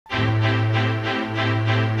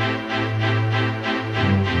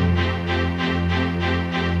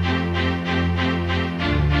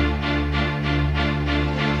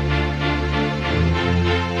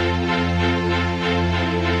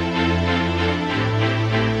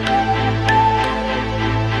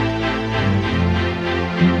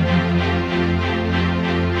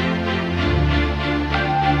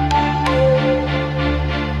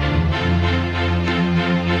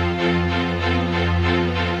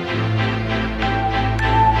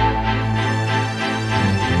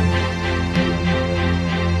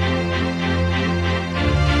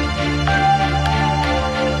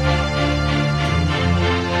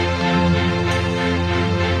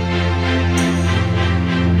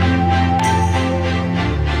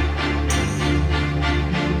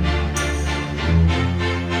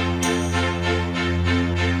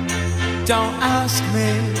Don't ask me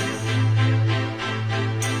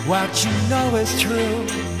what you know is true.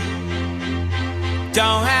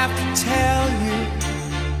 Don't have to tell you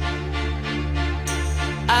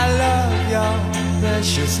I love your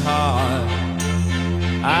precious heart.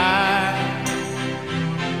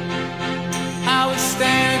 I was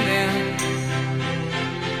standing,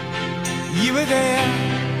 you were there.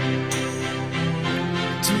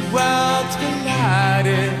 Two worlds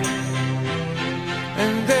collided,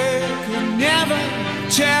 and they could never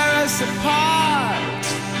tear us apart.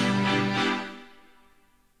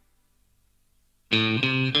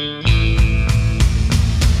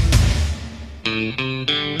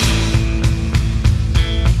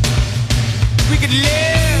 We could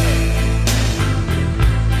live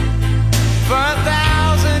for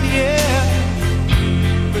 1,000 years,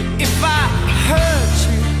 but if I hurt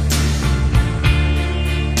you,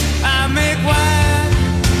 I make wine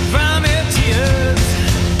from your tears.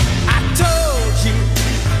 I told you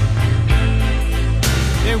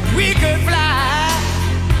that we could fly,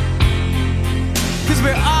 'cause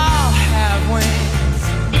we all have wings.